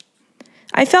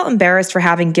 I felt embarrassed for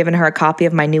having given her a copy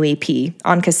of my new EP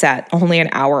on cassette only an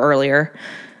hour earlier.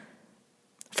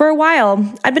 For a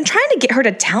while, I'd been trying to get her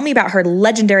to tell me about her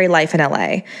legendary life in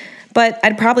LA, but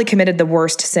I'd probably committed the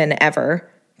worst sin ever,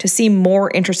 to seem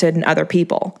more interested in other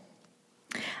people.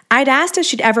 I'd asked if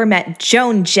she'd ever met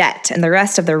Joan Jett and the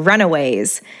rest of the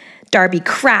Runaways, Darby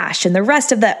Crash and the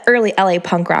rest of the early LA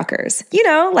punk rockers. You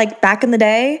know, like back in the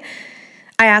day.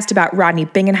 I asked about Rodney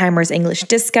Bingenheimer's English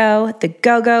Disco, the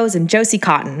Go-Go's, and Josie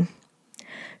Cotton.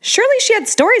 Surely she had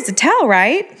stories to tell,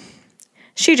 right?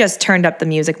 She just turned up the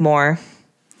music more.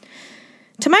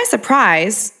 To my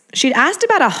surprise, she'd asked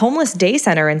about a homeless day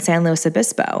center in San Luis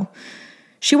Obispo.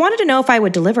 She wanted to know if I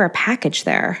would deliver a package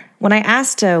there. When I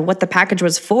asked what the package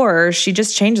was for, she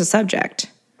just changed the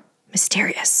subject.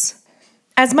 Mysterious.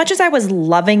 As much as I was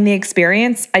loving the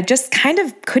experience, I just kind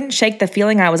of couldn't shake the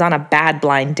feeling I was on a bad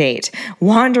blind date,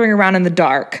 wandering around in the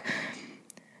dark.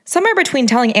 Somewhere between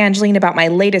telling Angeline about my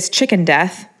latest chicken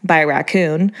death by a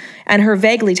raccoon, and her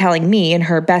vaguely telling me in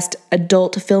her best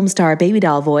adult film star baby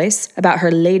doll voice about her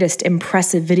latest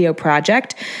impressive video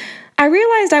project, I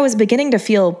realized I was beginning to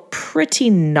feel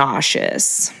pretty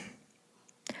nauseous.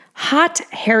 Hot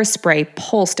hairspray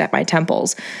pulsed at my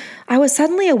temples. I was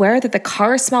suddenly aware that the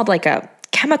car smelled like a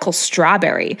chemical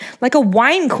strawberry, like a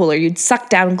wine cooler you'd suck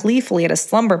down gleefully at a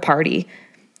slumber party.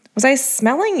 Was I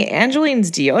smelling Angeline's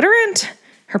deodorant?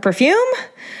 Her perfume?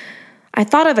 I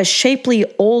thought of a shapely,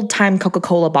 old-time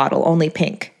Coca-Cola bottle, only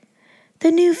pink.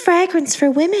 The new fragrance for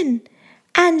women.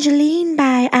 Angeline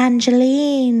by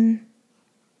Angeline.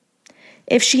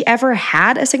 If she ever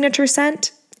had a signature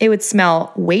scent, it would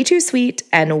smell way too sweet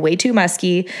and way too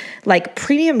musky, like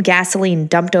premium gasoline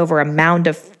dumped over a mound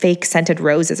of fake scented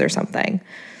roses or something.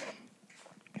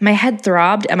 My head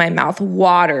throbbed and my mouth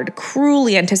watered,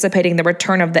 cruelly anticipating the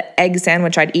return of the egg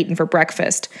sandwich I'd eaten for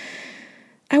breakfast.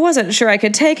 I wasn't sure I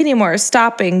could take any more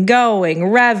stopping, going,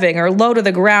 revving, or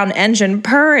low-to-the-ground engine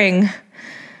purring.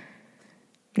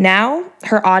 Now,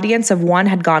 her audience of one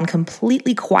had gone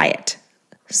completely quiet,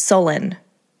 sullen.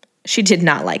 She did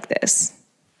not like this.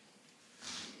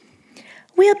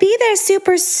 We'll be there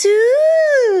super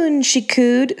soon, she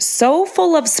cooed, so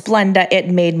full of splenda it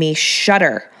made me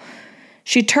shudder.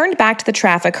 She turned back to the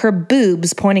traffic, her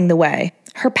boobs pointing the way.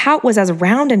 Her pout was as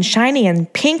round and shiny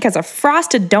and pink as a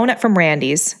frosted donut from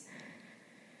Randy's.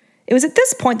 It was at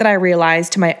this point that I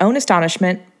realized, to my own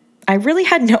astonishment, I really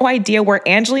had no idea where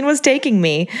Angeline was taking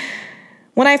me.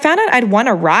 When I found out I'd won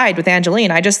a ride with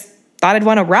Angeline, I just thought I'd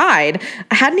won a ride.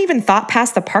 I hadn't even thought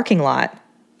past the parking lot.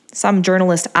 Some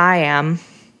journalist I am.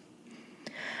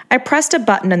 I pressed a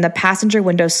button and the passenger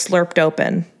window slurped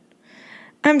open.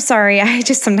 I'm sorry, I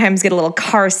just sometimes get a little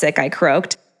car sick, I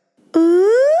croaked.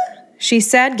 Ooh, she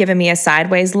said, giving me a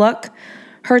sideways look.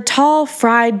 Her tall,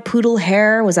 fried poodle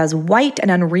hair was as white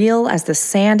and unreal as the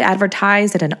sand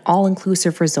advertised at an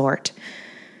all-inclusive resort.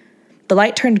 The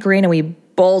light turned green and we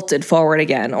bolted forward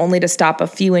again, only to stop a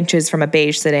few inches from a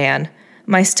beige sedan.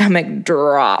 My stomach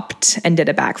dropped and did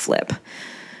a backflip.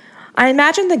 I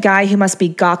imagined the guy who must be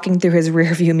gawking through his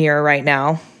rearview mirror right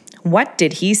now. What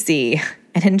did he see?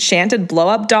 An enchanted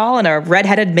blow-up doll and a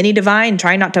red-headed mini divine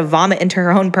trying not to vomit into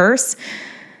her own purse?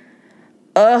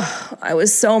 Ugh, I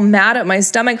was so mad at my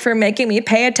stomach for making me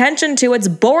pay attention to its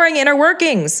boring inner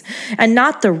workings and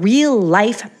not the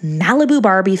real-life Malibu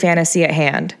Barbie fantasy at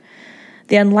hand.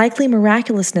 The unlikely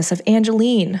miraculousness of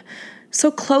Angeline.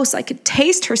 So close I could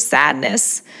taste her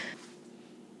sadness.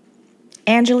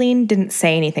 Angeline didn't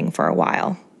say anything for a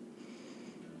while.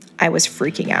 I was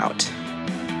freaking out.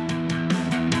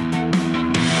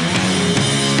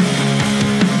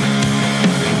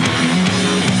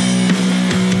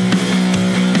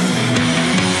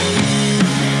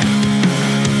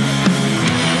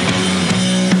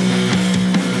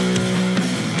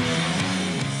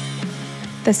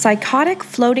 The psychotic,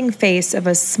 floating face of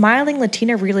a smiling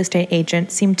Latina real estate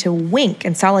agent seemed to wink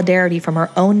in solidarity from her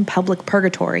own public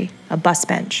purgatory, a bus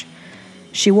bench.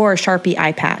 She wore a Sharpie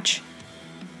eye patch.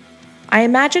 I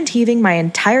imagined heaving my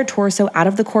entire torso out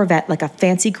of the Corvette like a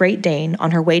fancy Great Dane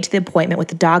on her way to the appointment with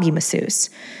the doggy masseuse.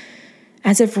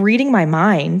 As if reading my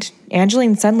mind,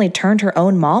 Angeline suddenly turned her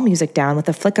own mall music down with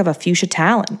a flick of a fuchsia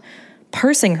talon,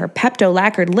 pursing her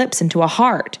Pepto-lacquered lips into a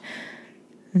heart.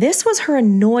 This was her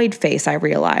annoyed face, I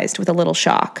realized, with a little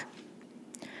shock.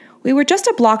 We were just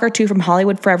a block or two from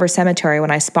Hollywood Forever Cemetery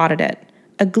when I spotted it.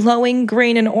 A glowing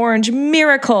green and orange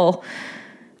miracle!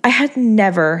 I had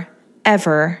never,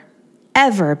 ever,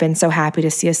 ever been so happy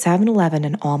to see a 7-Eleven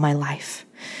in all my life.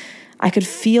 I could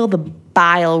feel the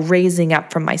bile raising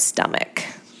up from my stomach.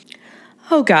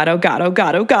 Oh God, oh God, oh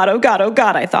God, oh God, oh God, oh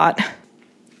God, I thought.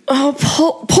 Oh,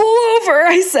 pull over,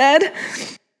 I said.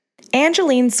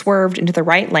 Angeline swerved into the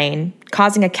right lane,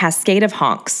 causing a cascade of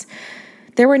honks.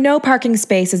 There were no parking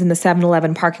spaces in the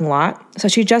 7-Eleven parking lot, so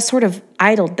she just sort of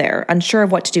idled there, unsure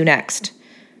of what to do next.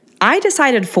 I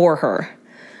decided for her.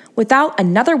 Without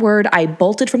another word, I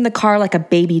bolted from the car like a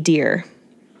baby deer.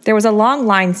 There was a long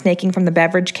line snaking from the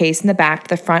beverage case in the back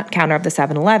to the front counter of the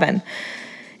 7-Eleven.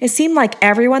 It seemed like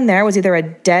everyone there was either a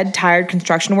dead, tired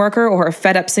construction worker or a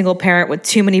fed-up single parent with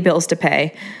too many bills to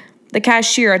pay. The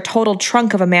cashier, a total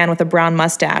trunk of a man with a brown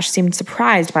mustache, seemed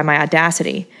surprised by my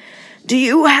audacity. "Do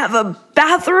you have a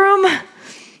bathroom?"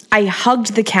 I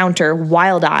hugged the counter,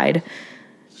 wild-eyed.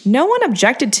 No one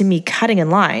objected to me cutting in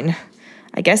line.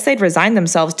 I guess they'd resigned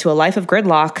themselves to a life of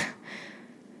gridlock.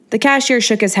 The cashier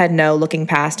shook his head no, looking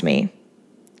past me.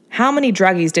 How many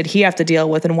druggies did he have to deal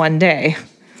with in one day?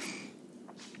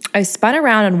 I spun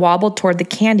around and wobbled toward the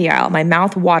candy aisle, my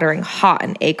mouth watering hot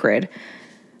and acrid.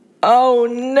 Oh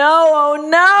no, oh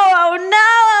no, oh no,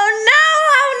 oh no,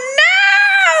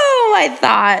 oh no, I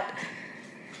thought.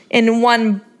 In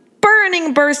one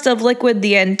burning burst of liquid,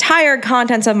 the entire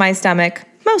contents of my stomach,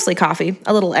 mostly coffee,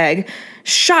 a little egg,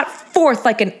 shot forth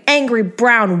like an angry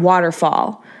brown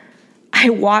waterfall. I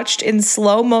watched in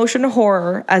slow motion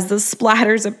horror as the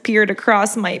splatters appeared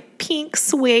across my pink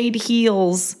suede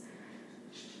heels.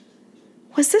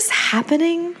 Was this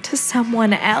happening to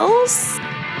someone else?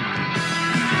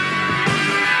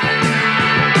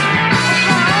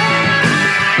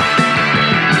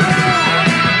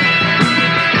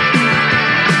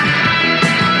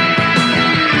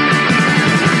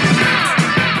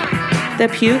 The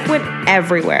puke went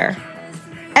everywhere.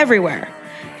 Everywhere.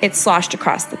 It sloshed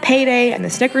across the payday and the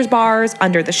Snickers bars,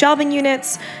 under the shelving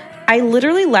units. I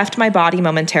literally left my body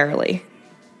momentarily.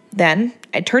 Then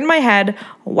I turned my head,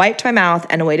 wiped my mouth,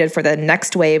 and waited for the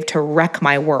next wave to wreck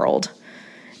my world.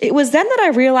 It was then that I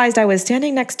realized I was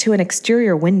standing next to an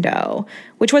exterior window,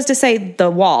 which was to say,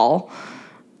 the wall.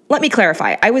 Let me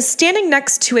clarify. I was standing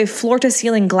next to a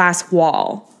floor-to-ceiling glass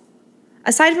wall.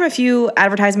 Aside from a few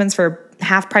advertisements for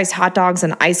half-price hot dogs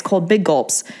and ice-cold Big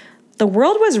Gulps, the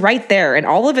world was right there in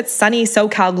all of its sunny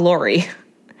SoCal glory.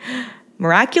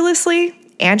 Miraculously,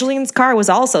 Angeline's car was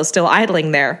also still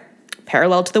idling there,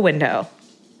 parallel to the window.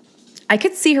 I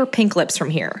could see her pink lips from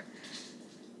here.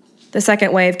 The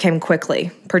second wave came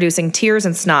quickly, producing tears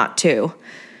and snot, too.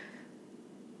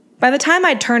 By the time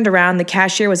I'd turned around, the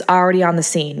cashier was already on the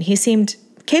scene. He seemed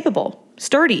capable,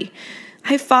 sturdy.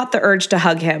 I fought the urge to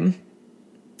hug him.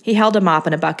 He held a mop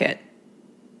and a bucket.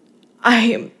 "I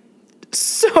am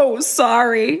so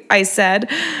sorry," I said,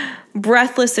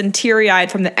 breathless and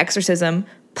teary-eyed from the exorcism.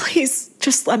 "Please,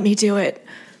 just let me do it."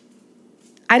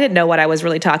 I didn't know what I was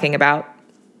really talking about.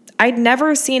 I'd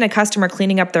never seen a customer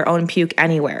cleaning up their own puke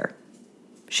anywhere.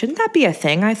 Shouldn't that be a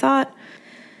thing, I thought?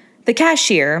 The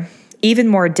cashier, even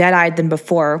more dead-eyed than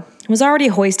before, was already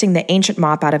hoisting the ancient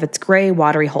mop out of its gray,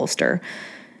 watery holster.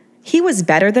 He was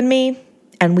better than me,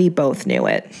 and we both knew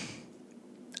it.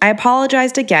 I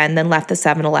apologized again, then left the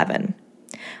 7-Eleven.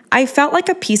 I felt like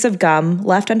a piece of gum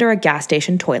left under a gas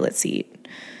station toilet seat.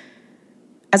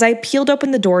 As I peeled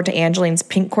open the door to Angeline's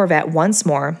pink Corvette once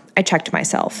more, I checked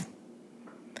myself.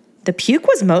 The puke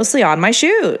was mostly on my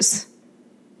shoes.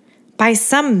 By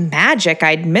some magic,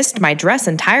 I'd missed my dress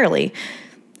entirely.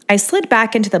 I slid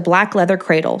back into the black leather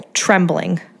cradle,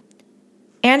 trembling.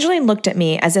 Angeline looked at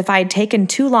me as if I'd taken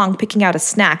too long picking out a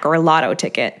snack or a lotto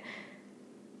ticket.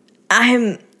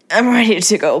 I'm ready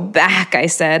to go back," I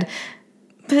said,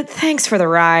 "but thanks for the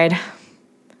ride."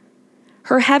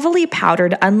 Her heavily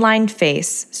powdered, unlined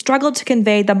face struggled to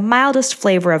convey the mildest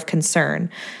flavor of concern.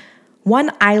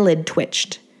 One eyelid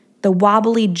twitched. The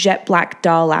wobbly, jet-black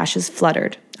doll lashes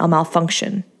fluttered. A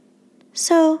malfunction.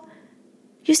 "So,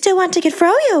 you still want to get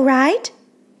froyo, right?"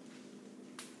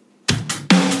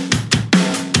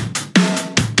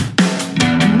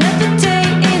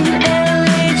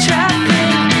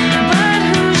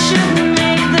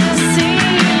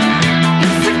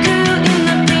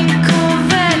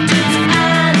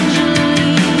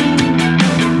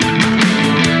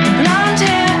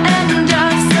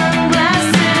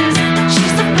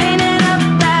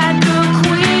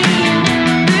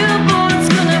 Billboard's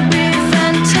gonna be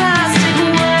fantastic,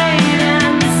 wait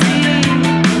and see.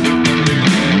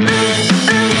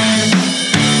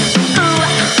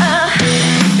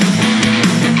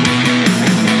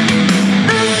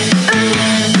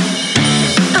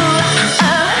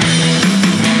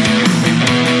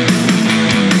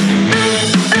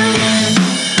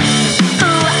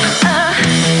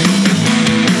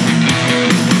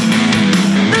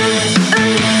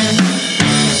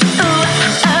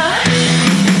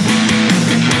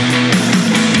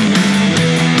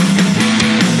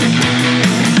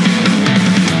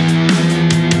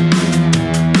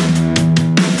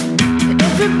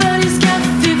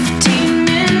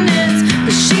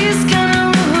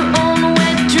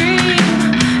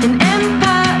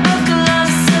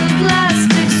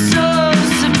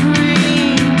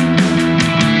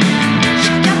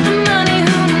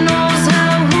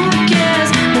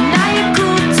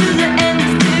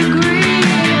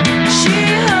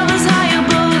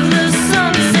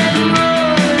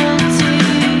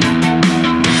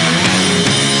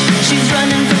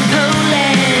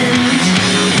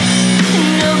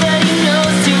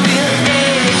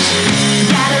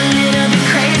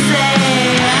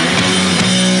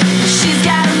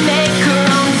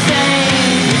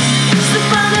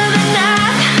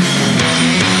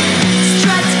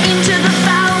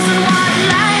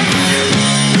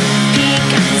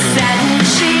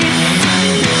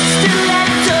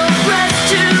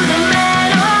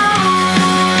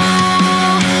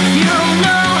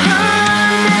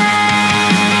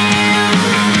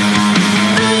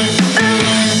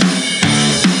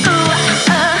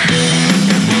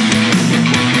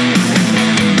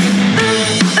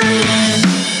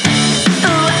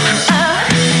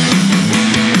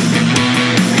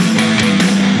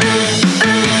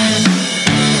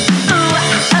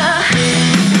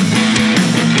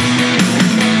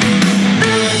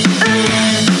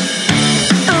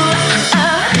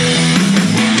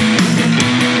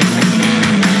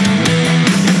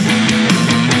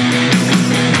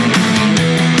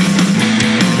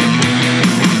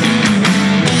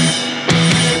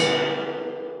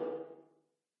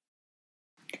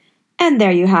 And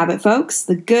there you have it, folks.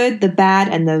 The good, the bad,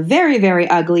 and the very, very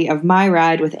ugly of my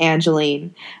ride with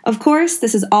Angeline. Of course,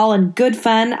 this is all in good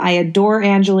fun. I adore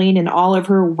Angeline in all of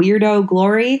her weirdo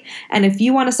glory. And if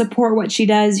you want to support what she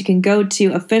does, you can go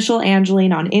to Official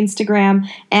Angeline on Instagram.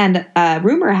 And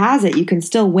rumor has it you can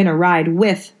still win a ride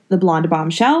with the Blonde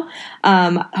Bombshell.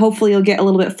 Hopefully you'll get a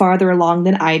little bit farther along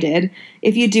than I did.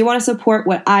 If you do want to support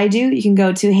what I do, you can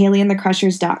go to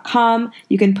HaleyandTheCrushers.com.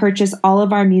 You can purchase all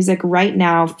of our music right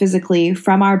now physically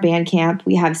from our Bandcamp.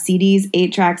 We have CDs,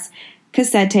 8-tracks,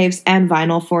 cassette tapes, and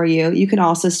vinyl for you. You can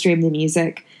also stream the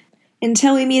music.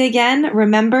 Until we meet again,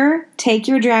 remember, take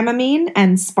your Dramamine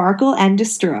and sparkle and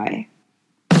destroy.